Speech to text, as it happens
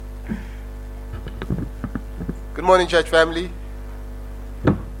Good morning, church family.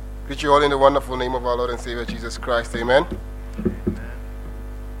 Greet you all in the wonderful name of our Lord and Savior Jesus Christ. Amen.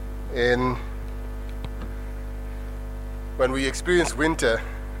 And when we experience winter,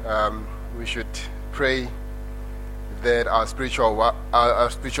 we should pray that our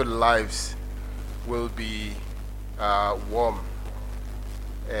spiritual lives will be warm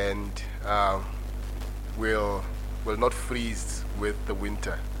and will not freeze with the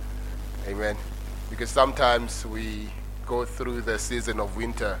winter. Amen. Because sometimes we go through the season of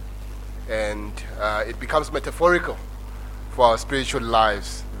winter and it becomes metaphorical for our spiritual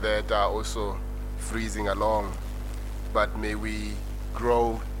lives that are also freezing along. But may we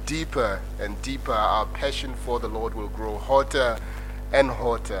grow deeper and deeper. Our passion for the Lord will grow hotter and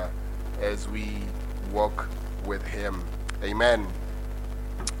hotter as we walk with Him. Amen.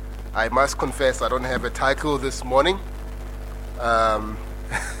 I must confess I don't have a title this morning.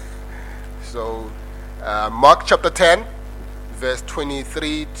 Mark chapter 10, verse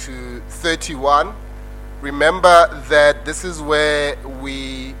 23 to 31. Remember that this is where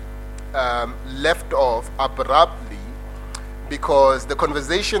we left off abruptly, because the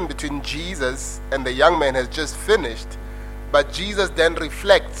conversation between Jesus and the young man has just finished, but Jesus then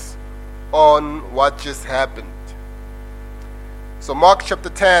reflects on what just happened. So Mark chapter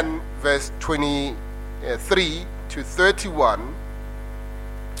 10, verse 23 to 31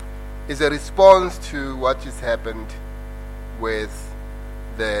 is a response to what just happened with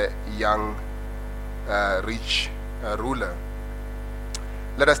the young rich ruler.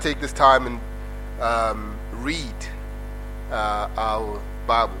 Let us take this time and read our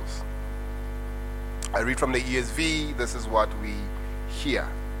Bibles. I read from the ESV. This is what we hear.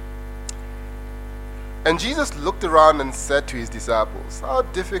 And Jesus looked around and said to his disciples, "How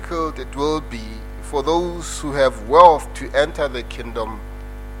difficult it will be for those who have wealth to enter the kingdom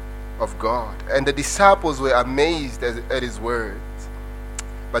of God." And the disciples were amazed at his words.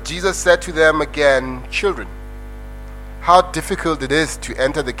 But Jesus said to them again, "Children, how difficult it is to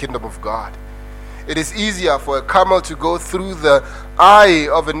enter the kingdom of God. It is easier for a camel to go through the eye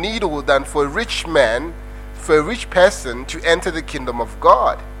of a needle than for a rich person to enter the kingdom of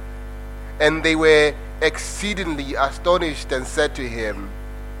God." And they were exceedingly astonished and said to him,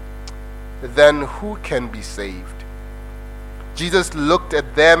 "Then who can be saved?" Jesus looked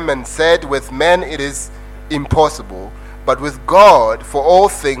at them and said, "With men it is impossible, but with God for all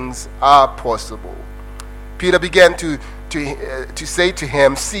things are possible." Peter began to say to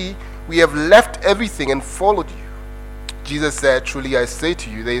him, "See, we have left everything and followed you." Jesus said, "Truly I say to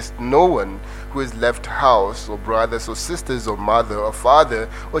you, there is no one who has left house or brothers or sisters or mother or father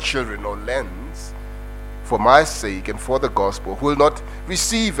or children or lands for my sake and for the gospel, who will not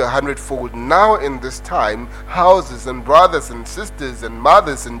receive 100-fold now in this time houses and brothers and sisters and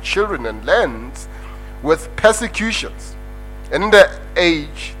mothers and children and lands with persecutions, and in the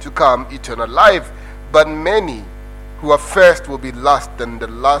age to come eternal life. But many who are first will be last, and the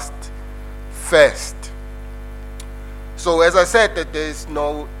last first." So as I said, that there is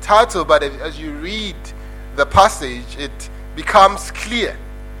no title, but as you read the passage, it becomes clear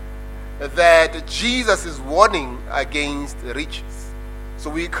that Jesus is warning against riches. So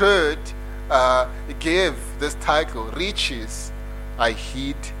we could give this title, "Riches I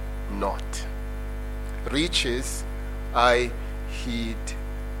Heed Not." Riches I heed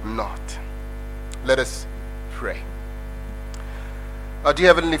not. Let us pray. Our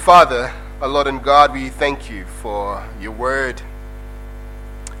dear Heavenly Father, our Lord and God, we thank you for your word.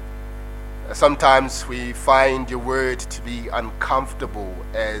 Sometimes we find your word to be uncomfortable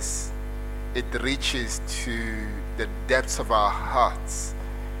as it reaches to the depths of our hearts.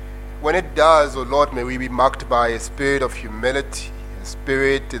 When it does, oh Lord, may we be marked by a spirit of humility, a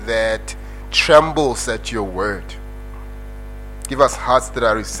spirit that trembles at your word. Give us hearts that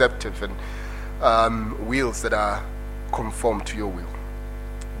are receptive and wills that are conformed to your will,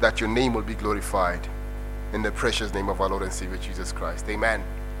 that your name will be glorified. In the precious name of our Lord and Savior Jesus Christ. Amen.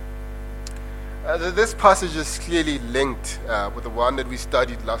 This passage is clearly linked with the one that we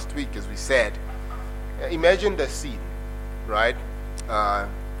studied last week, as we said. Imagine the scene, right?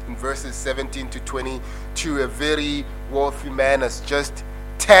 In verses 17 to 22, a very wealthy man has just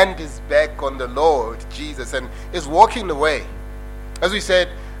turned his back on the Lord Jesus and is walking away. As we said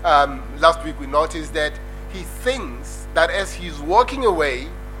last week, we noticed that he thinks that as he's walking away,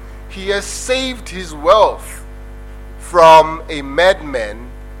 he has saved his wealth from a madman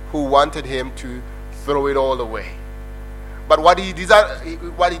who wanted him to throw it all away. But what he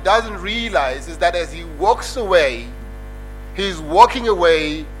doesn't realize is that as he walks away, he's walking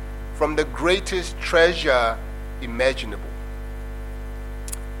away from the greatest treasure imaginable.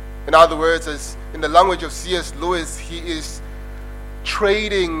 In other words, as In the language of C.S. Lewis, he is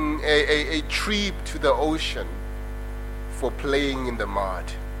trading a trip to the ocean for playing in the mud.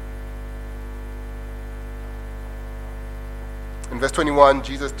 In verse 21,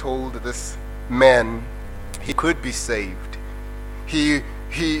 Jesus told this man he could be saved. He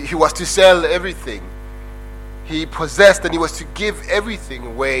was to sell everything he possessed, and he was to give everything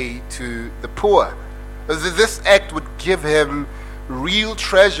away to the poor. This act would give him real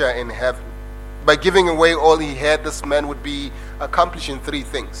treasure in heaven. By giving away all he had, this man would be accomplishing three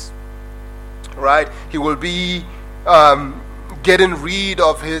things. Right? He will be getting rid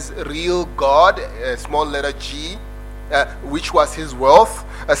of his real God, small letter G, which was his wealth.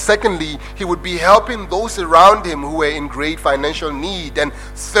 Secondly, he would be helping those around him who were in great financial need. And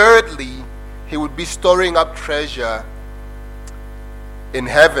thirdly, he would be storing up treasure in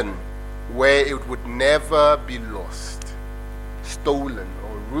heaven where it would never be lost, stolen,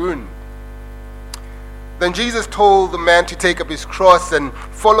 or ruined. Then Jesus told the man to take up his cross and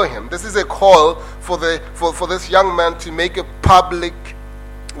follow him. This is a call for this young man to make a public,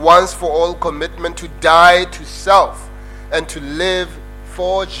 once for all commitment to die to self and to live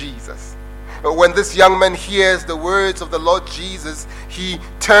for Jesus. When this young man hears the words of the Lord Jesus, he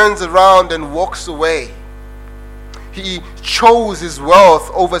turns around and walks away. He chose his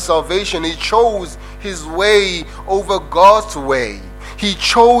wealth over salvation. He chose his way over God's way. He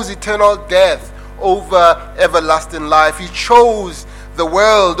chose eternal death over everlasting life. He chose the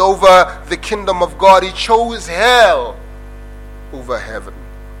world over the kingdom of God. He chose hell over heaven.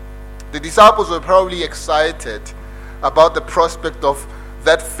 The disciples were probably excited about the prospect of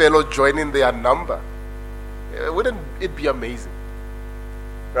that fellow joining their number. Wouldn't it be amazing?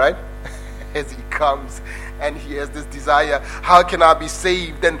 Right? As he comes and he has this desire, how can I be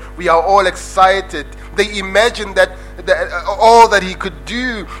saved? And we are all excited. They imagine that all that he could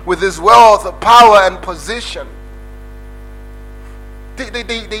do with his wealth, power, and position.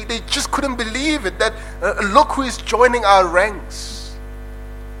 They just couldn't believe it, that look who is joining our ranks.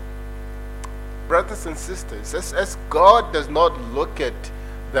 Brothers and sisters, as God does not look at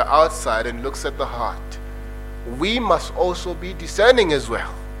the outside and looks at the heart, we must also be discerning as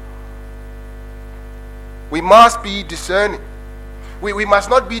well. We must be discerning. We must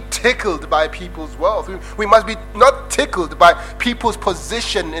not be tickled by people's wealth. We must be not tickled by people's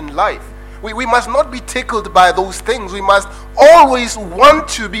position in life. We must not be tickled by those things. We must always want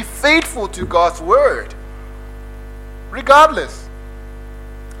to be faithful to God's word, regardless.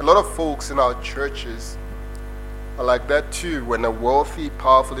 A lot of folks in our churches are like that too. When a wealthy,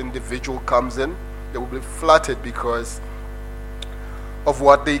 powerful individual comes in, they will be flattered because of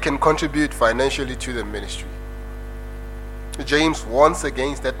what they can contribute financially to the ministry. James warns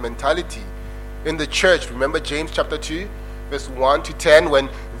against that mentality in the church. Remember James chapter 2, verse 1 to 10, when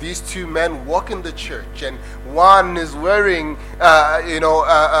these two men walk in the church, and one is wearing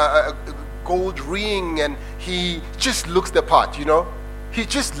a gold ring, and he just looks the part, He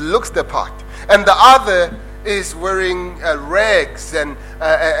just looks the part. And the other is wearing rags, and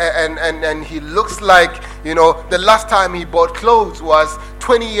he looks like, the last time he bought clothes was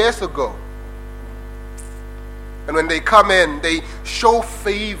 20 years ago. And when they come in, they show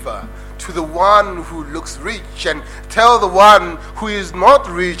favor to the one who looks rich and tell the one who is not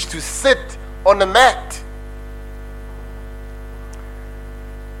rich to sit on the mat.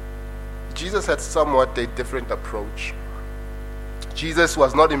 Jesus had somewhat a different approach. Jesus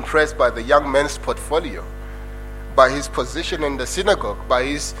was not impressed by the young man's portfolio, by his position in the synagogue, by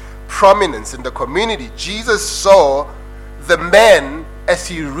his prominence in the community. Jesus saw the man as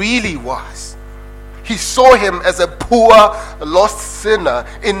he really was. He saw him as a poor, lost sinner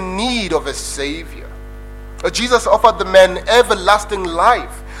in need of a savior. Jesus offered the man everlasting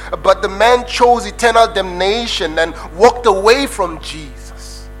life, but the man chose eternal damnation and walked away from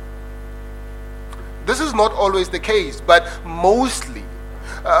Jesus. This is not always the case, but mostly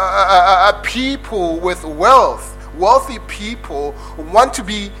people with wealthy people want to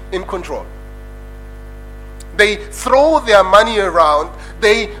be in control. They throw their money around.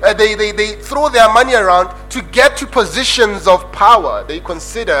 They throw their money around to get to positions of power. They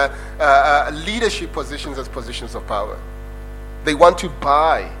consider leadership positions as positions of power. They want to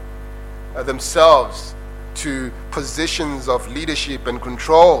buy themselves to positions of leadership and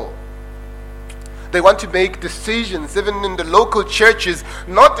control. They want to make decisions, even in the local churches,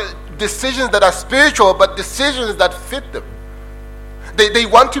 not decisions that are spiritual, but decisions that fit them. They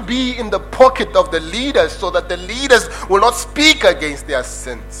want to be in the pocket of the leaders so that the leaders will not speak against their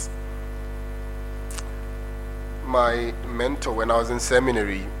sins. My mentor when I was in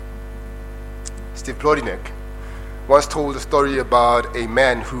seminary, Steve Plodinek, once told a story about a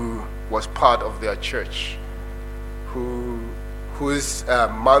man who was part of their church, whose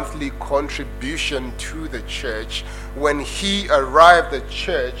monthly contribution to the church when he arrived at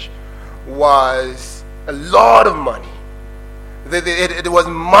church was a lot of money. It was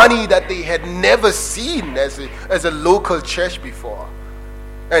money that they had never seen as a local church before.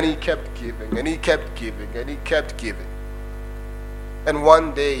 And he kept giving, and he kept giving, and he kept giving. And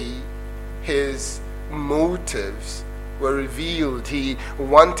one day, his motives were revealed. He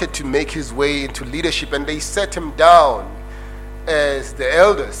wanted to make his way into leadership, and they sat him down as the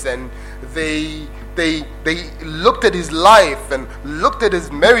elders, and they looked at his life and looked at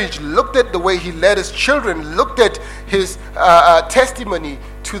his marriage, looked at the way he led his children, looked at his testimony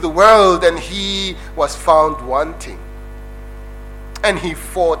to the world, and he was found wanting. And he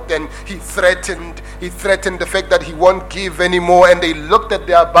fought and he threatened the fact that he won't give anymore. And they looked at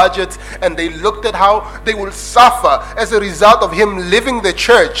their budgets and they looked at how they will suffer as a result of him leaving the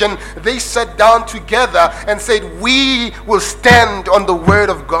church. And they sat down together and said, we will stand on the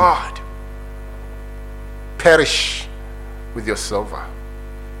word of God. Perish with your silver.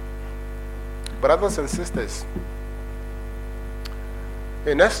 Brothers and sisters,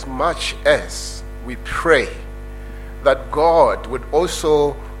 inasmuch as we pray that God would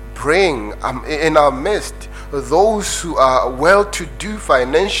also bring in our midst those who are well-to-do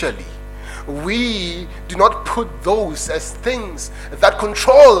financially, we do not put those as things that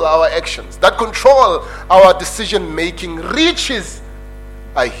control our actions, that control our decision-making. Riches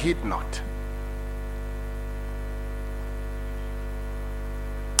I heed not.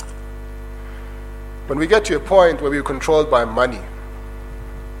 When we get to a point where we're controlled by money,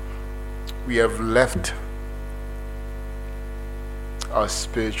 we have left our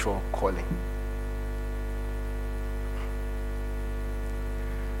spiritual calling.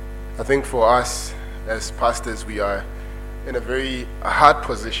 I think for us as pastors, we are in a very hard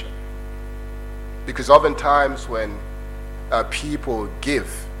position, because oftentimes when people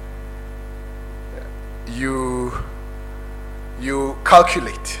give, you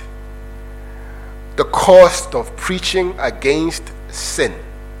calculate the cost of preaching against sin,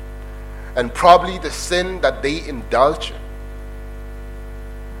 and probably the sin that they indulge in.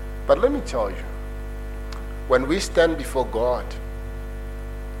 But let me tell you, when we stand before God,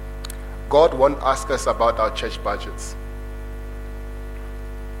 God won't ask us about our church budgets.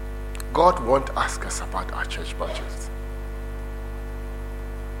 God won't ask us about our church budgets.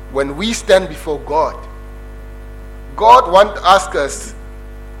 When we stand before God, God won't ask us,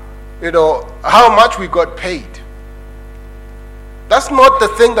 how much we got paid. That's not the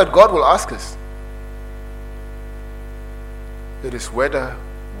thing that God will ask us. It is whether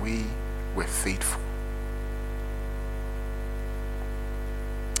we were faithful.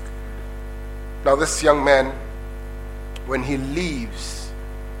 Now this young man, when he leaves,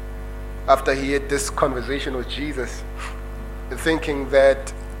 after he had this conversation with Jesus, thinking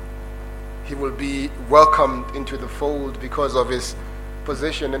that he will be welcomed into the fold because of his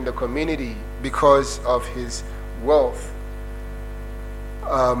position in the community, because of his wealth,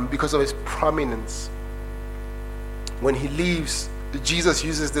 because of his prominence, when he leaves, Jesus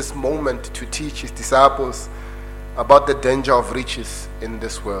uses this moment to teach his disciples about the danger of riches in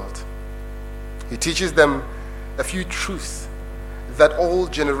this world. He teaches them a few truths that all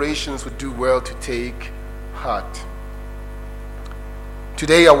generations would do well to take heart.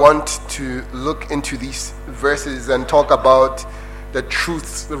 Today I want to look into these verses and talk about the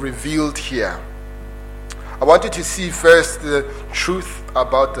truths revealed here. I want you to see first the truth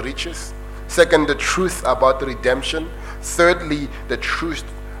about the riches. Second, the truth about the redemption. Thirdly, the truth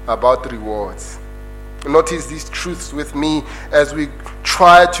about the rewards. Notice these truths with me as we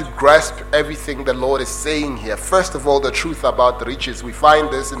try to grasp everything the Lord is saying here. First of all, the truth about the riches. We find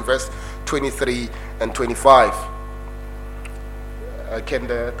this in verse 23 and 25. Can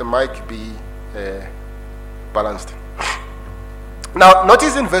the mic be balanced? Now,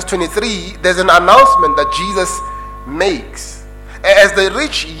 notice in verse 23, there's an announcement that Jesus makes. As the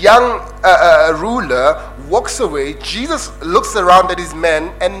rich young ruler walks away, Jesus looks around at his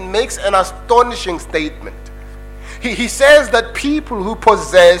men and makes an astonishing statement. He says that people who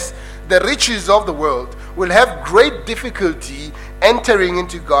possess the riches of the world will have great difficulty entering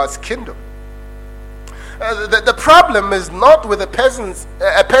into God's kingdom. The problem is not with a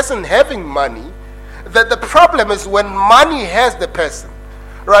person having money. The problem is when money has the person.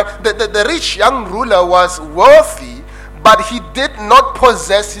 Right? The rich young ruler was wealthy, but he did not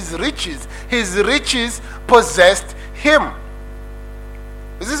possess his riches. His riches possessed him.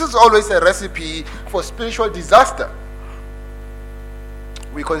 This is always a recipe for spiritual disaster.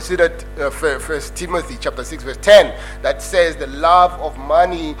 We considered First Timothy chapter 6 verse 10 that says the love of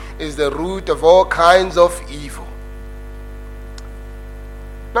money is the root of all kinds of evil.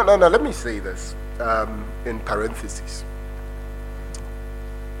 No, let me say this in parentheses.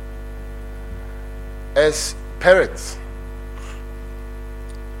 As parents,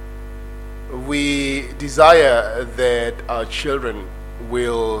 we desire that our children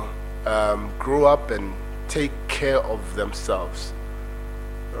will grow up and take care of themselves,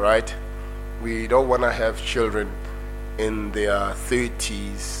 right? We don't want to have children in their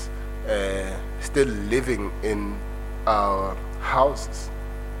 30s still living in our houses.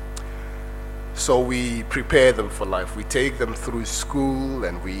 So we prepare them for life. We take them through school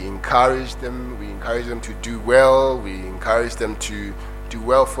and we encourage them. We encourage them to do well. We encourage them to do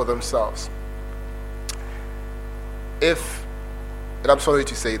well for themselves. And I'm sorry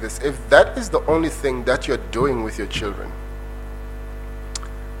to say this, if that is the only thing that you're doing with your children,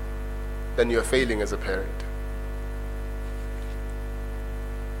 then you're failing as a parent.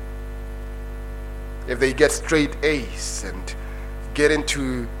 If they get straight A's and get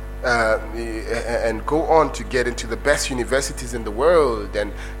into and go on to get into the best universities in the world,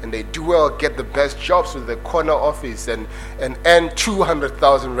 and they do well, get the best jobs with the corner office and earn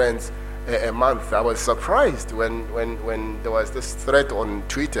 200,000 rands a month. I was surprised when there was this thread on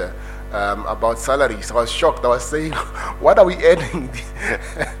Twitter about salaries. I was shocked. I was saying, what are we earning?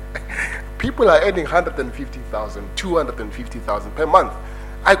 People are earning 150,000, 250,000 per month.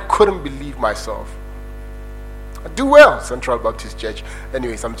 I couldn't believe myself. Do well, Central Baptist Church.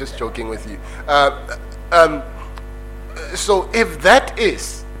 Anyways, I'm just joking with you. So if that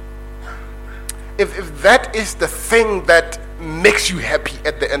is the thing that makes you happy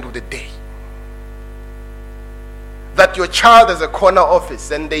at the end of the day, that your child has a corner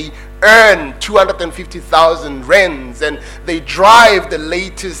office and they earn 250,000 rands and they drive the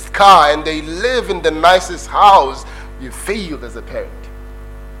latest car and they live in the nicest house, you failed as a parent.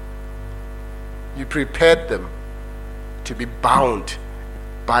 You prepared them to be bound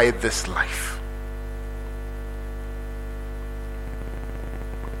by this life.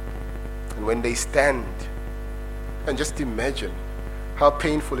 And when they stand, and just imagine how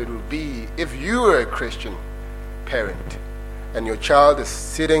painful it will be if you are a Christian parent and your child is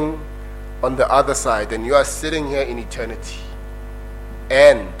sitting on the other side and you are sitting here in eternity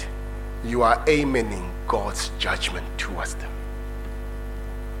and you are amening God's judgment towards them.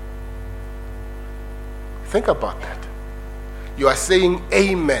 Think about that. You are saying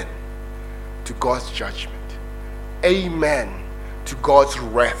amen to God's judgment. Amen to God's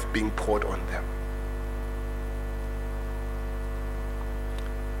wrath being poured on them.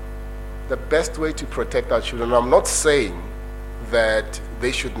 The best way to protect our children, I'm not saying that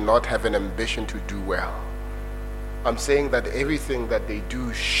they should not have an ambition to do well. I'm saying that everything that they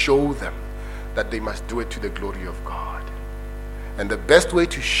do, show them that they must do it to the glory of God. And the best way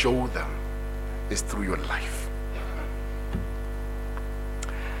to show them is through your life.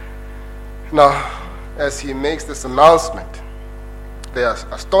 Now, as he makes this announcement, they are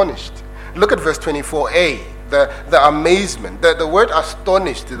astonished. Look at verse 24a, the amazement. The word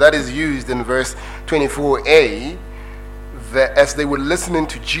astonished that is used in verse 24a, as they were listening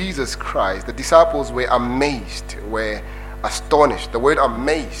to Jesus Christ, the disciples were amazed, were astonished. The word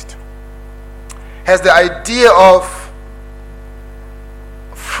amazed has the idea of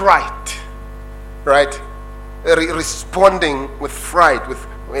fright, right? Responding with fright,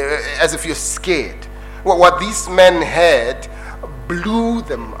 as if you're scared. What these men had blew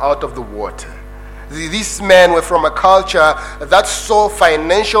them out of the water. These men were from a culture that saw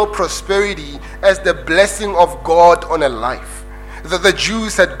financial prosperity as the blessing of God on a life. The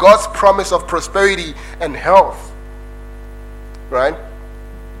Jews had God's promise of prosperity and health, right?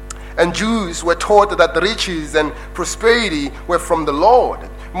 And Jews were taught that the riches and prosperity were from the Lord.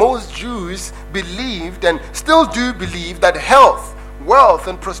 Most Jews believed and still do believe that health, wealth,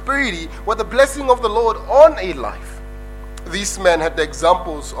 and prosperity were the blessing of the Lord on a life. These men had the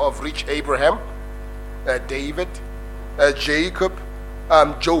examples of rich Abraham, David, Jacob,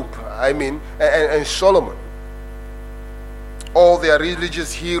 Job, and Solomon. All their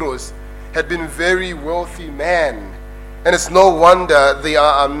religious heroes had been very wealthy men, and it's no wonder they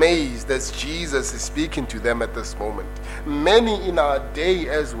are amazed as Jesus is speaking to them at this moment. Many in our day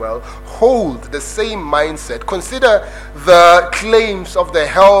as well hold the same mindset. Consider the claims of the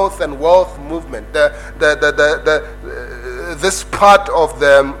health and wealth movement, this part of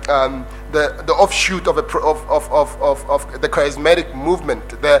the offshoot of the charismatic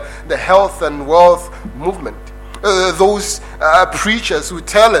movement, the health and wealth movement. Those preachers who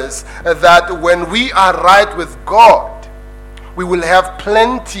tell us that when we are right with God, we will have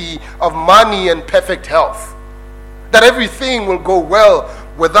plenty of money and perfect health, that everything will go well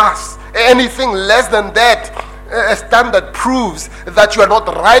with us. Anything less than that, a standard proves that you are not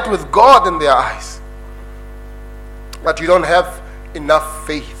right with God in their eyes, that you don't have enough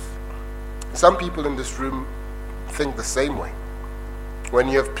faith. Some people in this room think the same way. When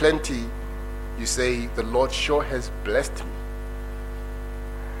you have plenty, you say, the Lord sure has blessed me.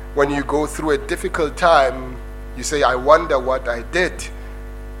 When you go through a difficult time, you say, I wonder what I did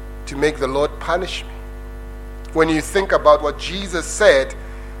to make the Lord punish me. When you think about what Jesus said,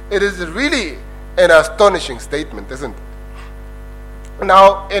 it is really an astonishing statement, isn't it?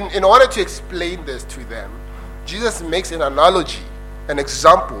 Now, in order to explain this to them, Jesus makes an analogy, an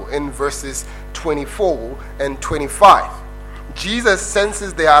example in verses 24 and 25. Jesus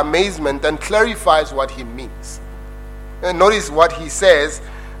senses their amazement and clarifies what he means. And notice what he says,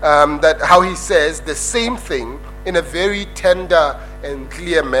 how he says the same thing in a very tender and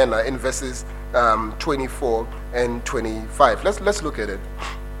clear manner in verses 24 and 25. Let's look at it.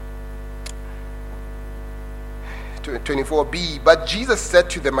 24b, but Jesus said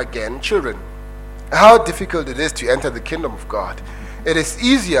to them again, children, how difficult it is to enter the kingdom of God. It is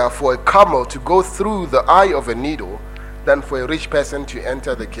easier for a camel to go through the eye of a needle than for a rich person to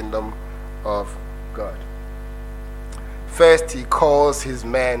enter the kingdom of God. First, he calls his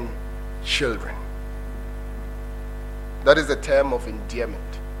men children. That is a term of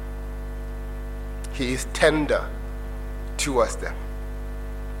endearment. He is tender towards them.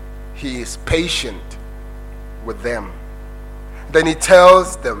 He is patient with them. Then he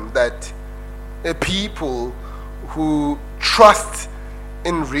tells them that a people who trust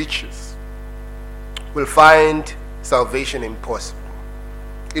in riches will find salvation impossible.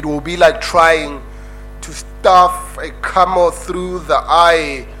 It will be like trying to stuff a camel through the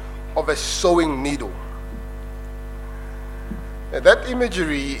eye of a sewing needle. That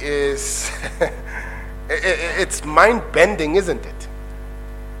imagery is it's mind-bending, isn't it?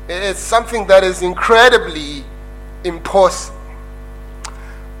 It's something that is incredibly impossible.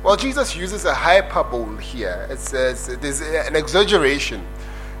 Well, Jesus uses a hyperbole here. It says it is an exaggeration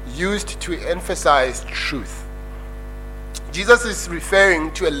used to emphasize truth. Jesus is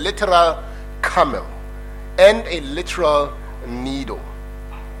referring to a literal camel and a literal needle.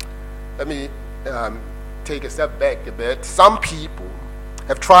 Let me take a step back a bit. Some people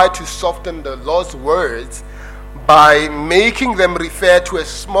have tried to soften the Lord's words by making them refer to a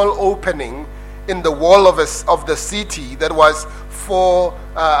small opening in the wall of the city that was for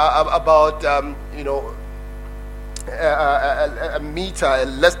about a meter,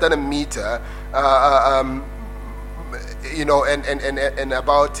 less than a meter, and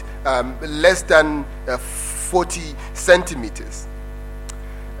about less than 40 centimeters.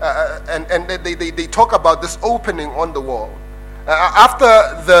 And they talk about this opening on the wall. After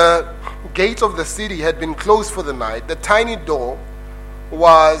the gates of the city had been closed for the night, the tiny door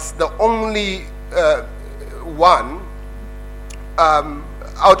was the only one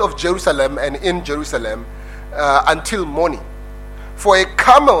out of Jerusalem and in Jerusalem until morning. For a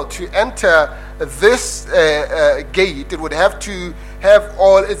camel to enter this gate, it would have to have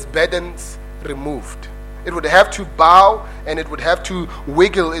all its burdens removed. It would have to bow and it would have to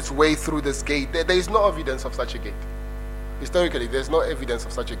wiggle its way through this gate. There is no evidence of such a gate. Historically, there's no evidence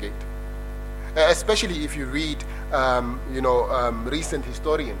of such a gate. Especially if you read, recent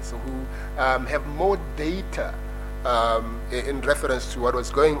historians who have more data in reference to what was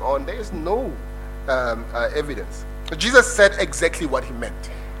going on. There is no evidence. Jesus said exactly what he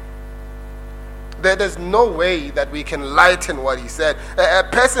meant. There's no way that we can lighten what he said. A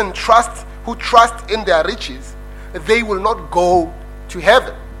person who trusts in their riches, they will not go to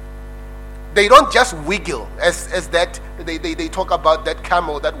heaven. They don't just wiggle as that they talk about that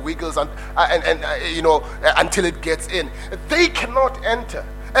camel that wiggles until it gets in. They cannot enter.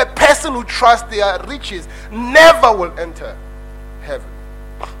 A person who trusts their riches never will enter heaven.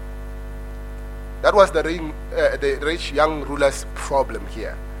 That was the rich young ruler's problem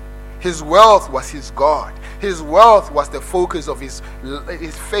here. His wealth was his God. His wealth was the focus of his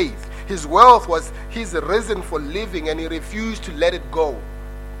faith. His wealth was his reason for living, and he refused to let it go.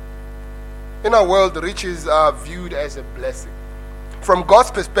 In our world, riches are viewed as a blessing. From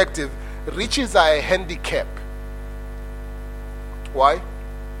God's perspective, riches are a handicap. Why?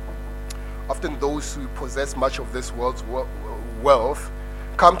 Often those who possess much of this world's wealth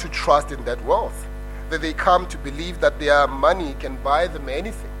come to trust in that wealth. That they come to believe that their money can buy them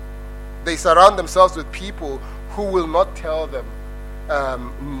anything. They surround themselves with people who will not tell them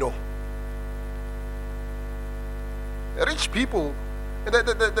no. Rich people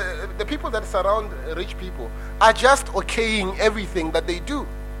The people that surround rich people are just okaying everything that they do.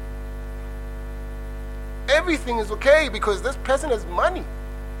 Everything is okay because this person has money.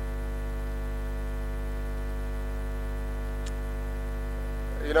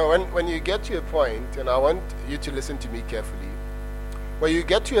 You know, when you get to a point, and I want you to listen to me carefully, when you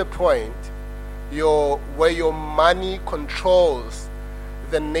get to a point where your money controls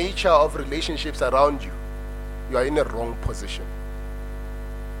the nature of relationships around you, you are in a wrong position.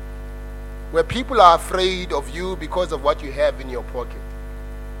 Where people are afraid of you because of what you have in your pocket.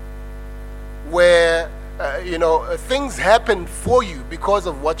 Where, things happen for you because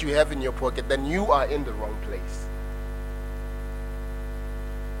of what you have in your pocket, then you are in the wrong place.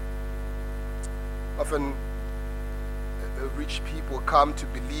 Often, rich people come to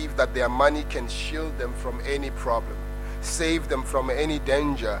believe that their money can shield them from any problem, save them from any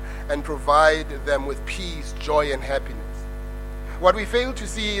danger, and provide them with peace, joy, and happiness. What we fail to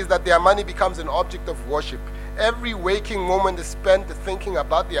see is that their money becomes an object of worship. Every waking moment is spent thinking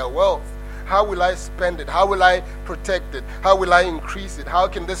about their wealth. How will I spend it? How will I protect it? How will I increase it?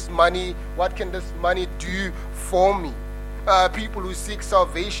 What can this money do for me? People who seek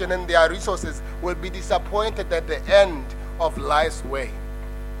salvation and their resources will be disappointed at the end of life's way.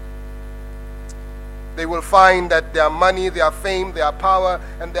 They will find that their money, their fame, their power,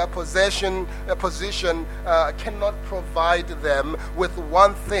 and their position cannot provide them with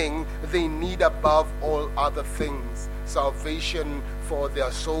one thing they need above all other things: salvation for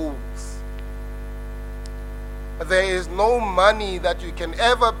their souls. There is no money that you can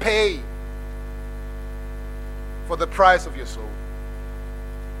ever pay for the price of your soul.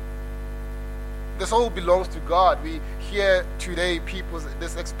 The soul belongs to God. We hear today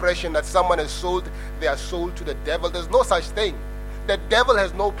this expression that someone has sold their soul to the devil. There's no such thing. The devil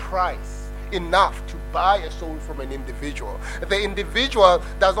has no price enough to buy a soul from an individual. The individual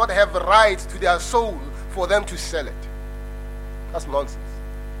does not have rights to their soul for them to sell it. That's nonsense.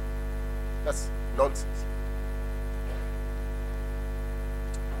 That's nonsense.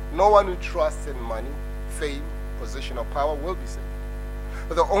 No one who trusts in money, fame, position, or power will be saved.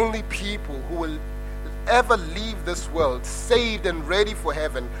 The only people who will ever leave this world saved and ready for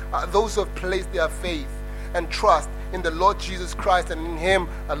heaven are those who have placed their faith and trust in the Lord Jesus Christ and in Him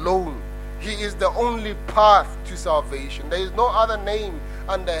alone. He is the only path to salvation. There is no other name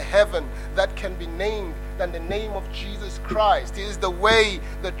under heaven that can be named than the name of Jesus Christ. He is the way,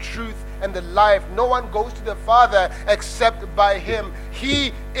 the truth, and the life. No one goes to the Father except by Him.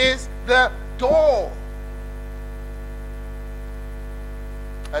 He is the door.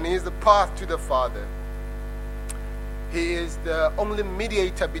 And He is the path to the Father. He is the only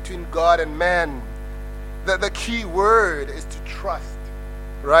mediator between God and man. The key word is to trust.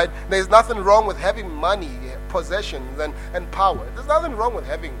 Right? There's nothing wrong with having money, possessions, and power. There's nothing wrong with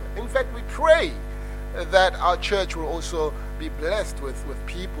having that. In fact, we pray that our church will also be blessed with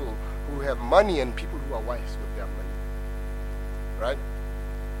people who have money and people who are wise with their money. Right?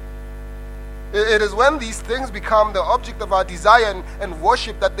 It is when these things become the object of our desire and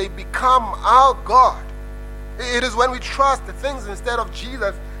worship that they become our God. It is when we trust the things instead of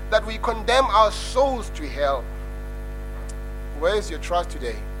Jesus that we condemn our souls to hell. Where is your trust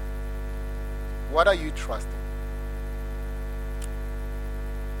today? What are you trusting?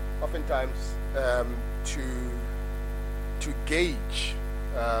 Oftentimes, to gauge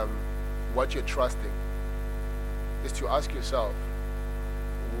what you're trusting is to ask yourself,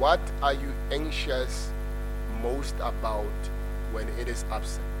 what are you anxious most about when it is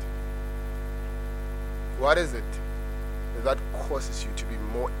absent? What is it that causes you to be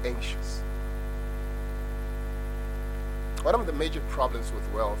more anxious? One of the major problems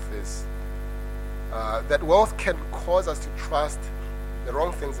with wealth is that wealth can cause us to trust the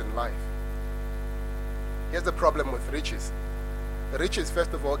wrong things in life. Here's the problem with riches. Riches,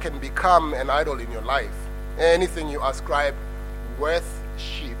 first of all, can become an idol in your life. Anything you ascribe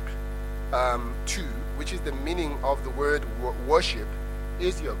worship to, which is the meaning of the word worship,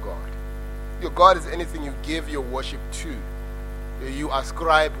 is your God. Your God is anything you give your worship to, you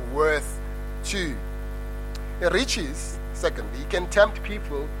ascribe worth to. Riches, secondly, can tempt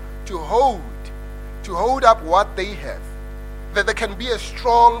people to hold up what they have. That there can be a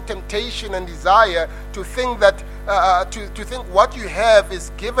strong temptation and desire to think that to think what you have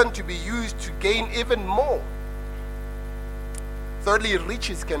is given to be used to gain even more. Thirdly,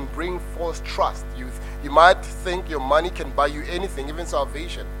 riches can bring false trust. You might think your money can buy you anything, even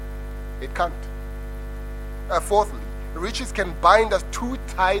salvation. It can't. Fourthly, riches can bind us too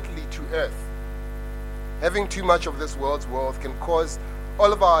tightly to earth. Having too much of this world's wealth can cause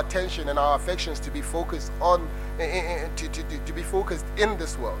all of our attention and our affections to be focused on, to be focused in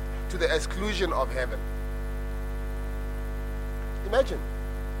this world, to the exclusion of heaven. Imagine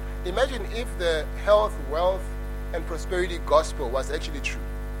if the health, wealth, and prosperity gospel was actually true.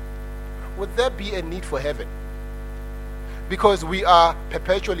 Would there be a need for heaven? Because we are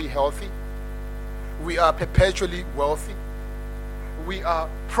perpetually healthy, we are perpetually wealthy, we are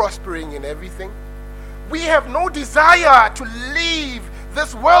prospering in everything. We have no desire to leave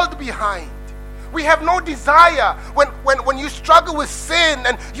this world behind. We have no desire. When you struggle with sin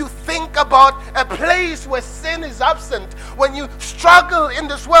and you think about a place where sin is absent, when you struggle in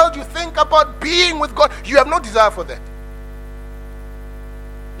this world, you think about being with God. You have no desire for that.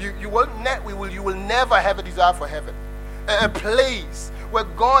 You will never have a desire for heaven. A place where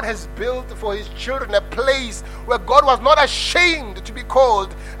God has built for his children, a place where God was not ashamed to be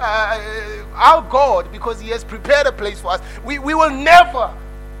called our God, because he has prepared a place for us. We will never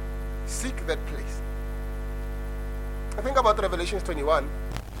seek that place. I think about Revelation 21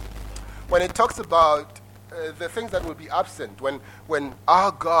 when it talks about the things that will be absent when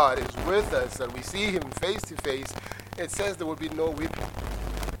our God is with us and we see him face to face. It says there will be no weeping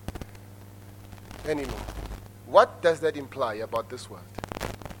anymore. What does that imply about this world?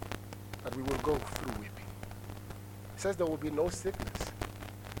 That we will go through weeping. It says there will be no sickness.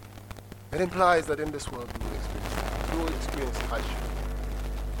 It implies that in this world we will experience hardship.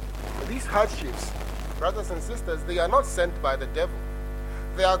 But these hardships, brothers and sisters, they are not sent by the devil.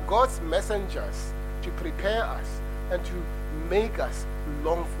 They are God's messengers to prepare us and to make us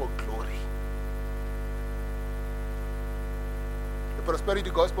long for glory. The prosperity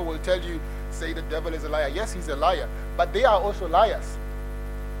gospel will tell you, say the devil is a liar. Yes, he's a liar, but they are also liars.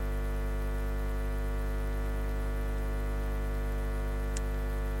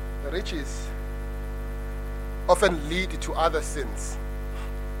 The riches often lead to other sins.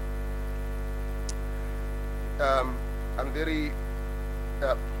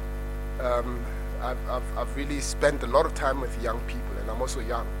 I've really spent a lot of time with young people, and I'm also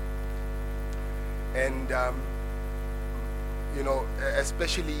young. And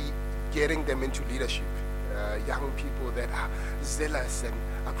especially getting them into leadership. Young people that are zealous and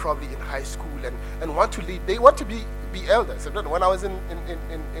are probably in high school and want to lead. They want to be elders. When I was in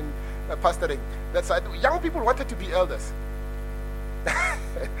pastoring, young people wanted to be elders.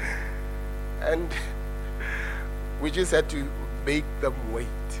 And we just had to make them wait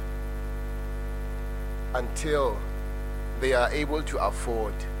until they are able to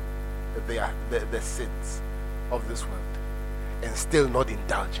afford the sins of this world and still not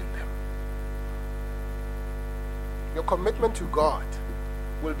indulge in them. Your commitment to God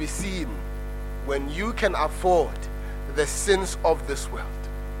will be seen when you can afford the sins of this world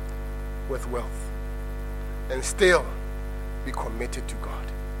with wealth and still be committed to God.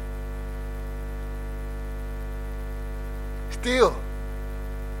 Still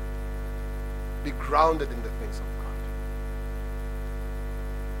be grounded in the things of God.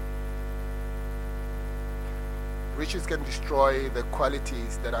 Riches can destroy the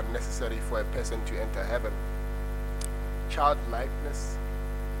qualities that are necessary for a person to enter heaven. Childlikeness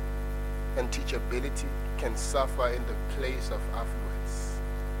and teachability can suffer in the place of affluence.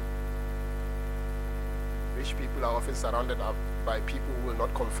 Rich people are often surrounded by people who will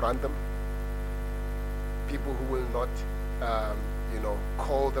not confront them, people who will not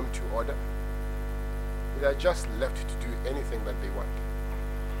call them to order. They are just left to do anything that they want.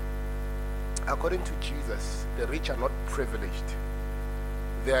 According to Jesus, the rich are not privileged.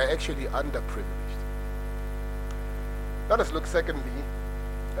 They are actually underprivileged. Let us look secondly,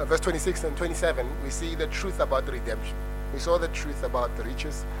 verse 26 and 27, we see the truth about the redemption. We saw the truth about the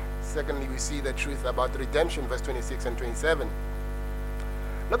riches. Secondly, we see the truth about the redemption, verse 26 and 27.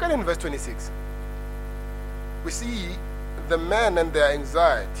 Look at it in verse 26. We see the men and their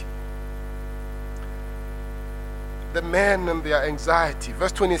anxiety. The men and their anxiety.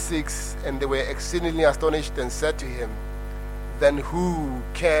 Verse 26, and they were exceedingly astonished and said to him, then who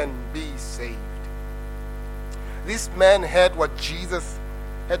can be saved? These men heard what Jesus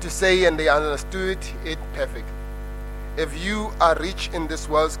had to say and they understood it perfectly. If you are rich in this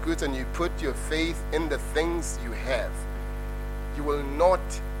world's goods and you put your faith in the things you have, you will not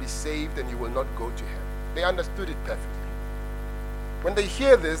be saved and you will not go to heaven. They understood it perfectly. When they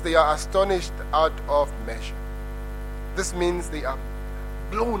hear this, they are astonished out of measure. This means they are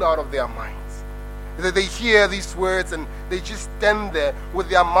blown out of their minds. They hear these words and they just stand there with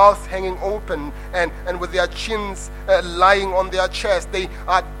their mouths hanging open and with their chins lying on their chest. They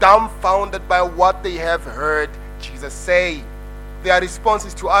are dumbfounded by what they have heard Jesus say. Their response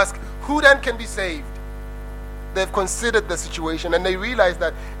is to ask, who then can be saved? they've considered the situation, and they realize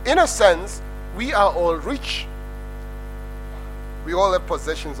that, in a sense, we are all rich. We all have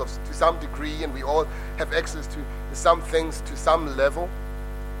possessions to some degree, and we all have access to some things to some level.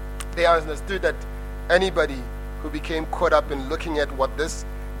 They understood that anybody who became caught up in looking at what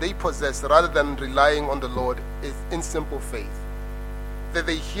they possess rather than relying on the Lord is in simple faith. That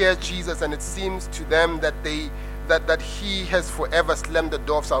they hear Jesus, and it seems to them that that he has forever slammed the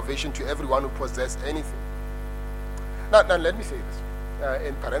door of salvation to everyone who possesses anything. Now let me say this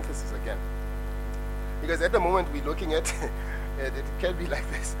in parentheses again, because at the moment we're looking at it can be like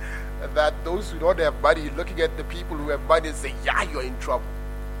this, that those who don't have money, looking at the people who have money and say, yeah, you're in trouble.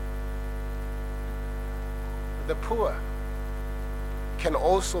 The poor can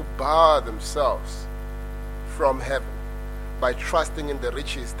also bar themselves from heaven by trusting in the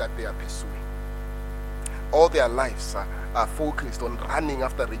riches that they are pursuing. All their lives are focused on running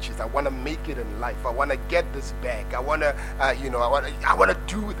after riches. I want to make it in life. I want to get this bag. I want to, I want to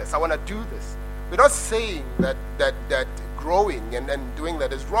do this. I want to do this. We're not saying that growing and doing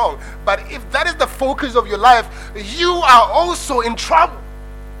that is wrong. But if that is the focus of your life, you are also in trouble.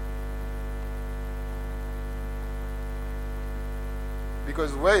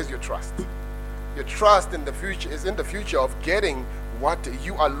 Because where is your trust? Your trust in the future is in the future of getting what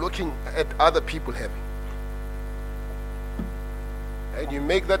you are looking at other people having. And you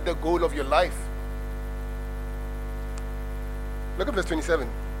make that the goal of your life. Look at verse 27.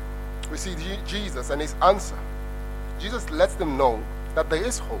 We see Jesus and his answer. Jesus lets them know that there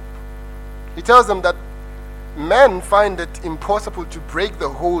is hope. He tells them that men find it impossible to break the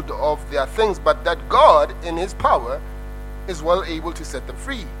hold of their things, but that God, in his power, is well able to set them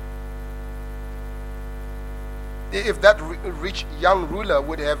free. If that rich young ruler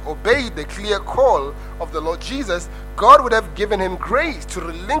would have obeyed the clear call of the Lord Jesus, God would have given him grace to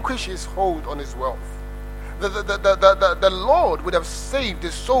relinquish his hold on his wealth. The Lord would have saved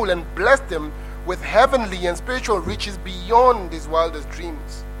his soul and blessed him with heavenly and spiritual riches beyond his wildest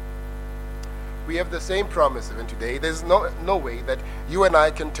dreams. We have the same promise even today. There's no way that you and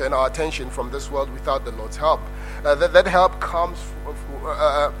I can turn our attention from this world without the Lord's help. That help comes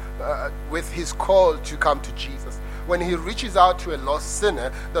with his call to come to Jesus. When he reaches out to a lost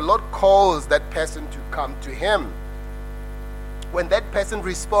sinner, the Lord calls that person to come to him. When that person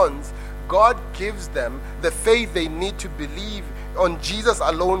responds, God gives them the faith they need to believe on Jesus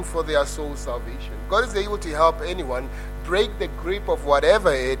alone for their soul salvation. God is able to help anyone break the grip of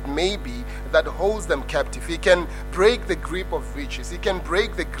whatever it may be that holds them captive. He can break the grip of riches. He can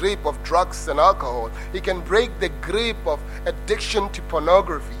break the grip of drugs and alcohol. He can break the grip of addiction to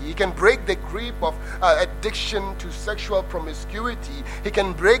pornography. He can break the grip of addiction to sexual promiscuity. He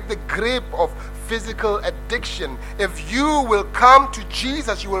can break the grip of physical addiction. If you will come to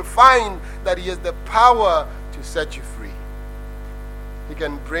Jesus, you will find that he has the power to set you free. He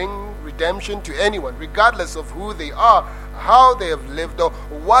can bring redemption to anyone, regardless of who they are, how they have lived, or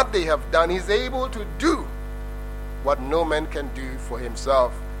what they have done. He's able to do what no man can do for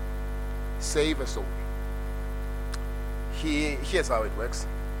himself: save a soul. Here's how it works.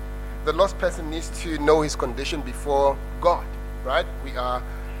 The lost person needs to know his condition before God, right? We are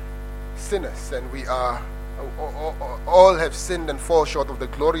sinners, and we are all have sinned and fall short of the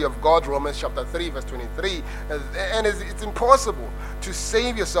glory of God. Romans chapter 3 verse 23. And it's impossible to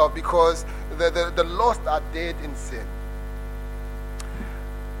save yourself because the lost are dead in sin.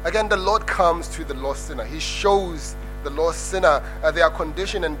 Again, the Lord comes to the lost sinner. He shows the lost sinner their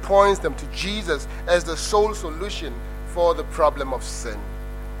condition and points them to Jesus as the sole solution for the problem of sin.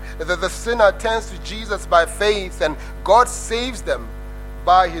 The sinner turns to Jesus by faith, and God saves them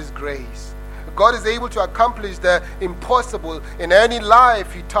by his grace. God is able to accomplish the impossible in any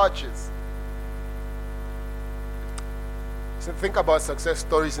life he touches. So think about success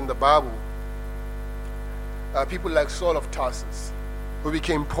stories in the Bible. People like Saul of Tarsus, who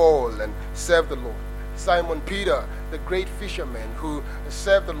became Paul and served the Lord. Simon Peter, the great fisherman who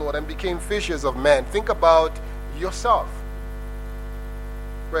served the Lord and became fishers of men. Think about yourself,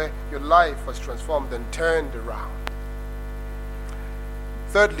 where your life was transformed and turned around.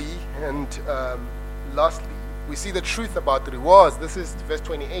 Thirdly, and lastly, we see the truth about the rewards. This is verse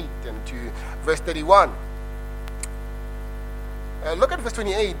 28 and to verse 31. Look at verse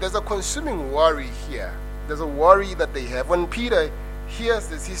 28. There's a consuming worry here. There's a worry that they have. When Peter hears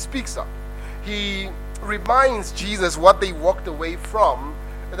this, he speaks up. He reminds Jesus what they walked away from,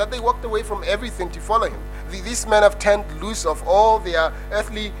 that they walked away from everything to follow him. These men have turned loose of all their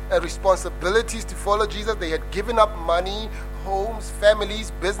earthly responsibilities to follow Jesus. They had given up money, homes,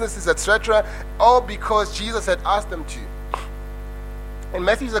 families, businesses, etc., all because Jesus had asked them to. In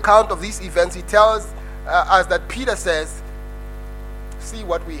Matthew's account of these events, he tells as that Peter says, see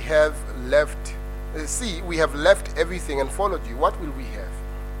what we have left. See, we have left everything and followed you. What will we have?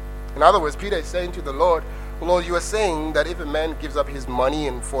 In other words, Peter is saying to the Lord, Lord, you are saying that if a man gives up his money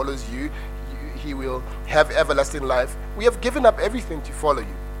and follows you, he will have everlasting life. We have given up everything to follow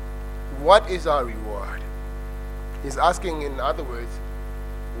you. What is our reward? He's asking, in other words,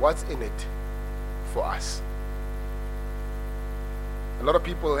 what's in it for us? A lot of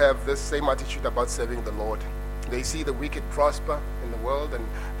people have this same attitude about serving the Lord. They see the wicked prosper in the world and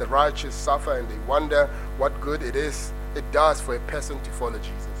the righteous suffer, and they wonder what good it does for a person to follow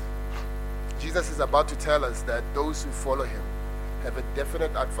Jesus. Jesus is about to tell us that those who follow him have a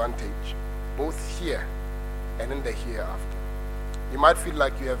definite advantage, both here and in the hereafter. You might feel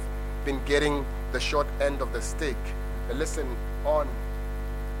like you have been getting the short end of the stick. But listen on.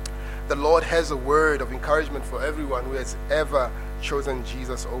 The Lord has a word of encouragement for everyone who has ever chosen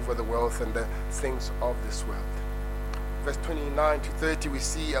Jesus over the wealth and the things of this world. Verse 29 to 30, we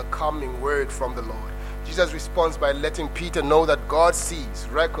see a calming word from the Lord. Jesus responds by letting Peter know that God sees,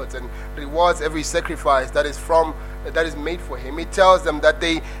 records, and rewards every sacrifice that is made for him. He tells them that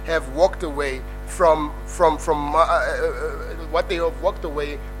they have walked away from what they have walked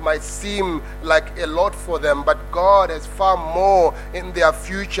away might seem like a lot for them, but God has far more in their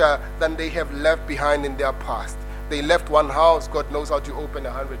future than they have left behind in their past. They left one house, God knows how to open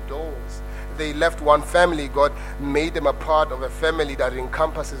 100 doors. They left one family, God made them a part of a family that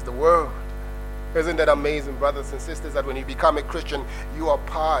encompasses the world. Isn't that amazing, brothers and sisters, that when you become a Christian, you are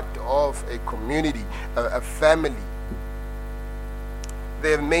part of a community, a family.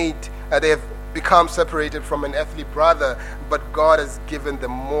 They have become separated from an earthly brother, but God has given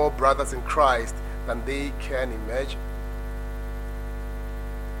them more brothers in Christ than they can imagine.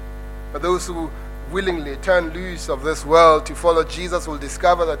 But those who willingly turn loose of this world to follow Jesus will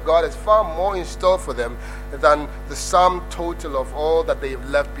discover that God has far more in store for them than the sum total of all that they have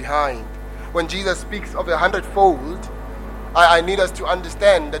left behind. When Jesus speaks of 100-fold, I need us to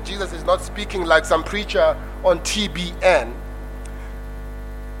understand that Jesus is not speaking like some preacher on TBN.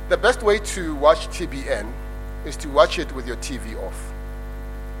 The best way to watch TBN is to watch it with your TV off.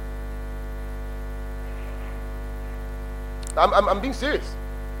 I'm being serious.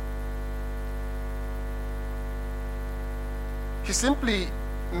 He simply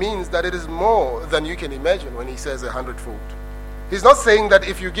means that it is more than you can imagine when he says 100-fold. He's not saying that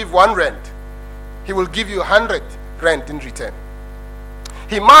if you give 1 rand, he will give you 100 rand in return.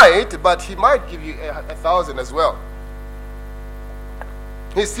 He might, but he might give you 1,000 as well.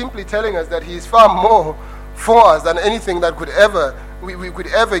 He's simply telling us that he is far more for us than anything that we could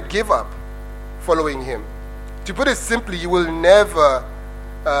ever give up following him. To put it simply, you will never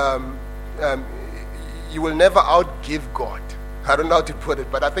outgive God. I don't know how to put it,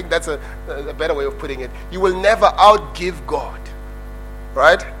 but I think that's a better way of putting it. You will never outgive God,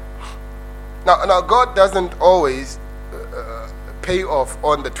 right? Now God doesn't always pay off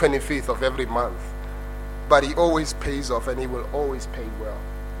on the 25th of every month, but he always pays off, and he will always pay well.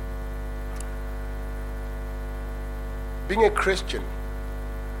 Being a Christian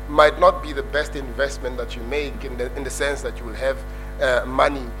might not be the best investment that you make in the sense that you will have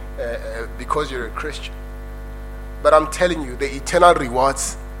money because you're a Christian. But I'm telling you, the eternal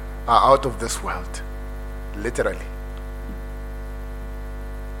rewards are out of this world, literally.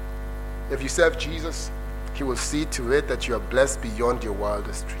 If you serve Jesus, he will see to it that you are blessed beyond your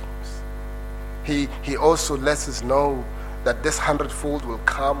wildest dreams. He also lets us know that this 100-fold will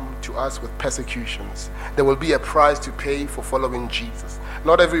come to us with persecutions. There will be a price to pay for following Jesus.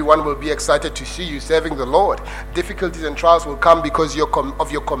 Not everyone will be excited to see you serving the Lord. Difficulties and trials will come because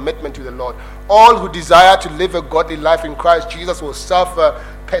of your commitment to the Lord. All who desire to live a godly life in Christ Jesus will suffer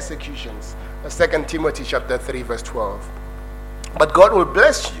persecutions. 2 Timothy chapter 3, verse 12. But God will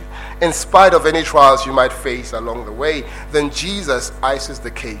bless you in spite of any trials you might face along the way. Then Jesus ices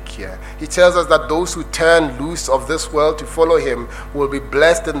the cake here. He tells us that those who turn loose of this world to follow him will be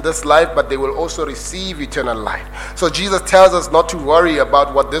blessed in this life, but they will also receive eternal life. So Jesus tells us not to worry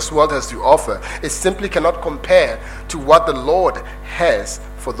about what this world has to offer. It simply cannot compare to what the Lord has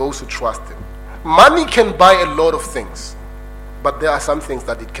for those who trust him. Money can buy a lot of things, but there are some things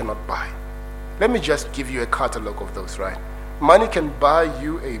that it cannot buy. Let me just give you a catalog of those, right? Money can buy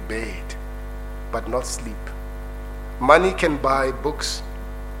you a bed, but not sleep. Money can buy books,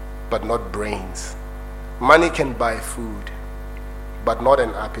 but not brains. Money can buy food, but not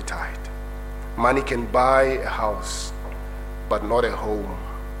an appetite. Money can buy a house, but not a home.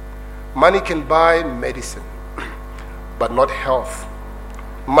 Money can buy medicine, but not health.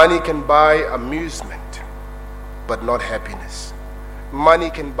 Money can buy amusement, but not happiness. Money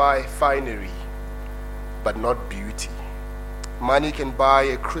can buy finery, but not beauty. Money can buy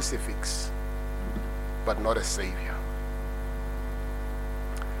a crucifix, but not a Savior.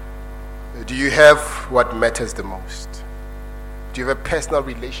 Do you have what matters the most? Do you have a personal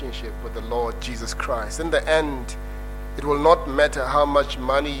relationship with the Lord Jesus Christ? In the end, it will not matter how much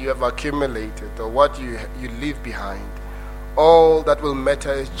money you have accumulated or what you leave behind. All that will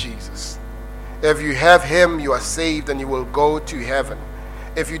matter is Jesus. If you have Him, you are saved and you will go to heaven.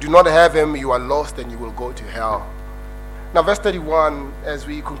 If you do not have Him, you are lost and you will go to hell. Now, verse 31, as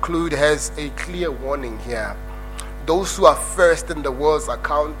we conclude, has a clear warning here. Those who are first in the world's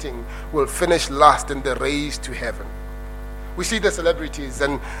accounting will finish last in the race to heaven. We see the celebrities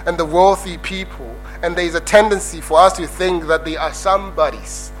and the wealthy people, and there is a tendency for us to think that they are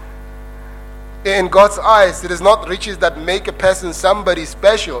somebodies. In God's eyes, it is not riches that make a person somebody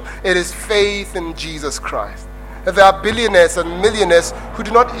special. It is faith in Jesus Christ. There are billionaires and millionaires who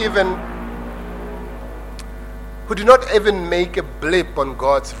do not even make a blip on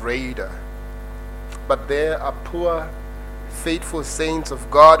God's radar. But there are poor, faithful saints of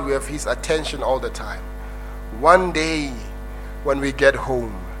God who have His attention all the time. One day, when we get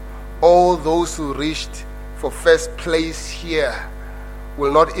home, all those who reached for first place here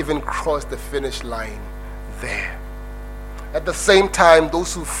will not even cross the finish line there. At the same time,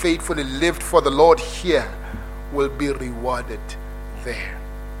 those who faithfully lived for the Lord here will be rewarded there.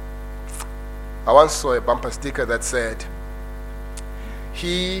 I once saw a bumper sticker that said,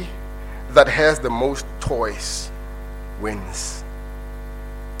 "He that has the most toys wins."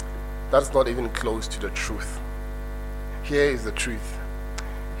 That's not even close to the truth. Here is the truth.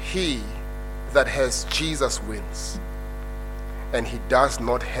 He that has Jesus wins. And he does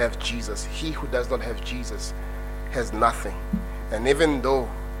not have Jesus. He who does not have Jesus has nothing. And even though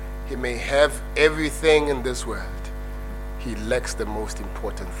he may have everything in this world, he lacks the most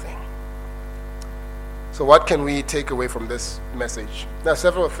important thing. So what can we take away from this message? There are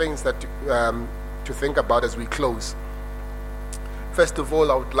several things that to think about as we close. First of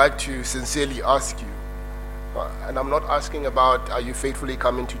all, I would like to sincerely ask you, and I'm not asking about are you faithfully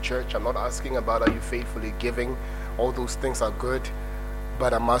coming to church, I'm not asking about are you faithfully giving, all those things are good,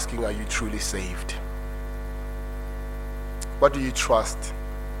 but I'm asking, are you truly saved? What do you trust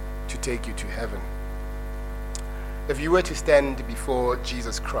to take you to heaven? If you were to stand before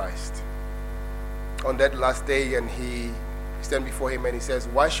Jesus Christ on that last day and you stand before Him and He says,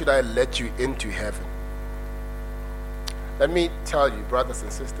 "Why should I let you into heaven?" Let me tell you, brothers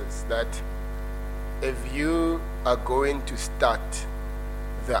and sisters, that if you are going to start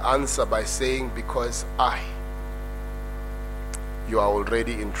the answer by saying, "Because you are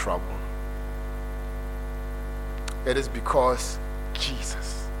already in trouble. It is because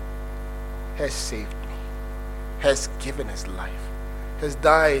Jesus has saved me, has given His life, has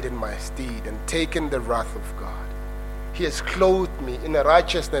died in my stead and taken the wrath of God. He has clothed me in a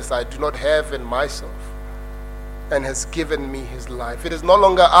righteousness I do not have in myself and has given me His life. It is no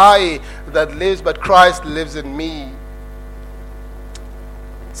longer I that lives, but Christ lives in me."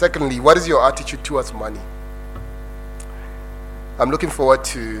 Secondly, what is your attitude towards money? I'm looking forward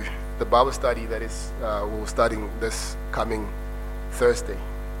to the Bible study that is we're starting this coming Thursday.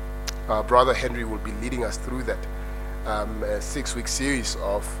 Brother Henry will be leading us through that a 6-week series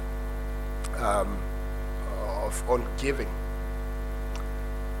of on giving.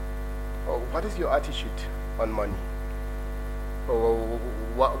 What is your attitude on money?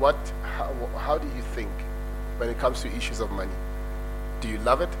 How do you think when it comes to issues of money? Do you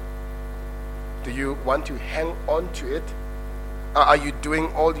love it? Do you want to hang on to it? Are you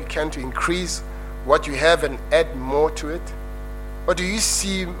doing all you can to increase what you have and add more to it? Or do you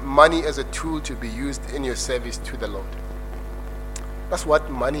see money as a tool to be used in your service to the Lord? That's what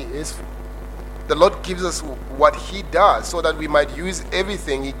money is for. The Lord gives us what He does so that we might use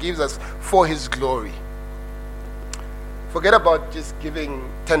everything He gives us for His glory. Forget about just giving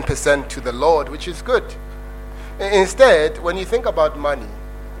 10% to the Lord, which is good. Instead, when you think about money,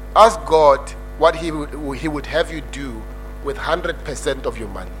 ask God what He would have you do with 100% of your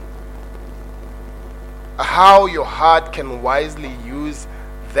money. How your heart can wisely use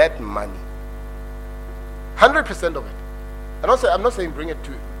that money. 100% of it. I'm not saying bring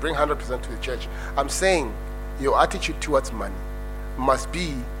 100% to the church. I'm saying your attitude towards money must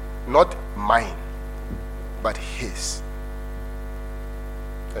be not mine, but His.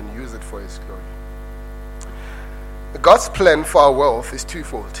 And use it for His glory. God's plan for our wealth is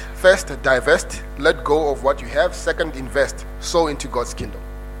twofold. First, divest, let go of what you have. Second, invest, sow into God's kingdom.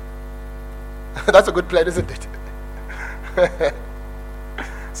 That's a good plan, isn't it?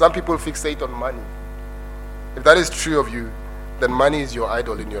 Some people fixate on money. If that is true of you, then money is your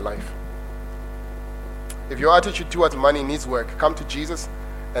idol in your life. If your attitude towards money needs work, come to Jesus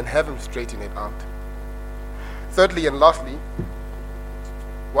and have him straighten it out. Thirdly and lastly,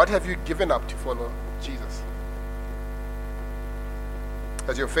 what have you given up to follow Jesus?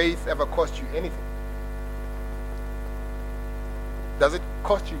 Has your faith ever cost you anything? Does it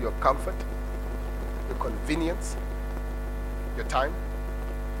cost you your comfort, your convenience, your time,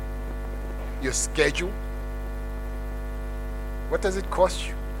 your schedule? What does it cost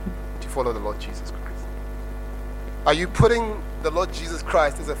you to follow the Lord Jesus Christ? Are you putting the Lord Jesus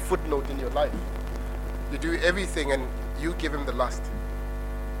Christ as a footnote in your life? You do everything and you give him the last.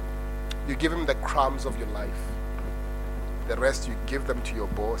 You give him the crumbs of your life. The rest you give them to your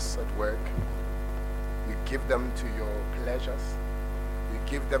boss at work. You give them to your pleasures. You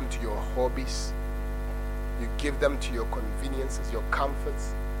give them to your hobbies. You give them to your conveniences, your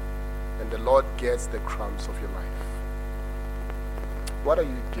comforts. And the Lord gets the crumbs of your life. What are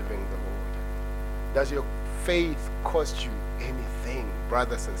you giving the Lord? Does your faith cost you anything,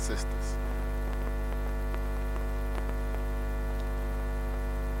 brothers and sisters?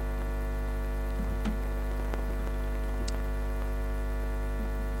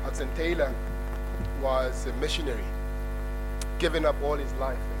 Hudson Taylor was a missionary, giving up all his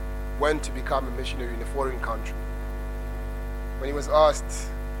life, and went to become a missionary in a foreign country. When he was asked,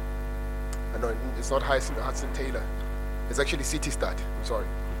 no, it's not Hudson Taylor, it's actually C.T. Studd, I'm sorry.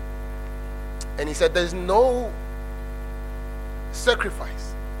 And he said, there's no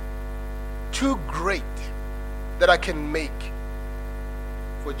sacrifice too great that I can make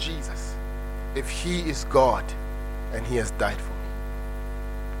for Jesus if he is God and he has died for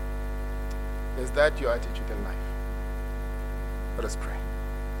me. Is that your attitude in life? Let us pray.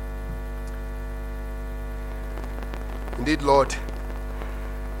 Indeed, Lord,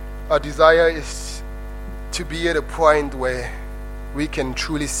 our desire is to be at a point where we can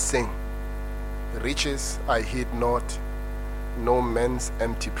truly sing, riches I hid not, no man's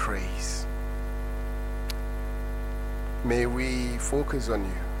empty praise. May we focus on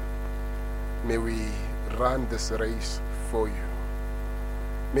you. May we run this race for you.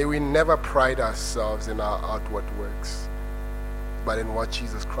 May we never pride ourselves in our outward works, but in what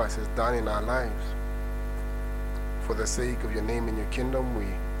Jesus Christ has done in our lives. For the sake of your name and your kingdom, we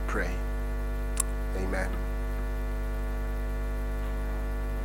pray. Amen.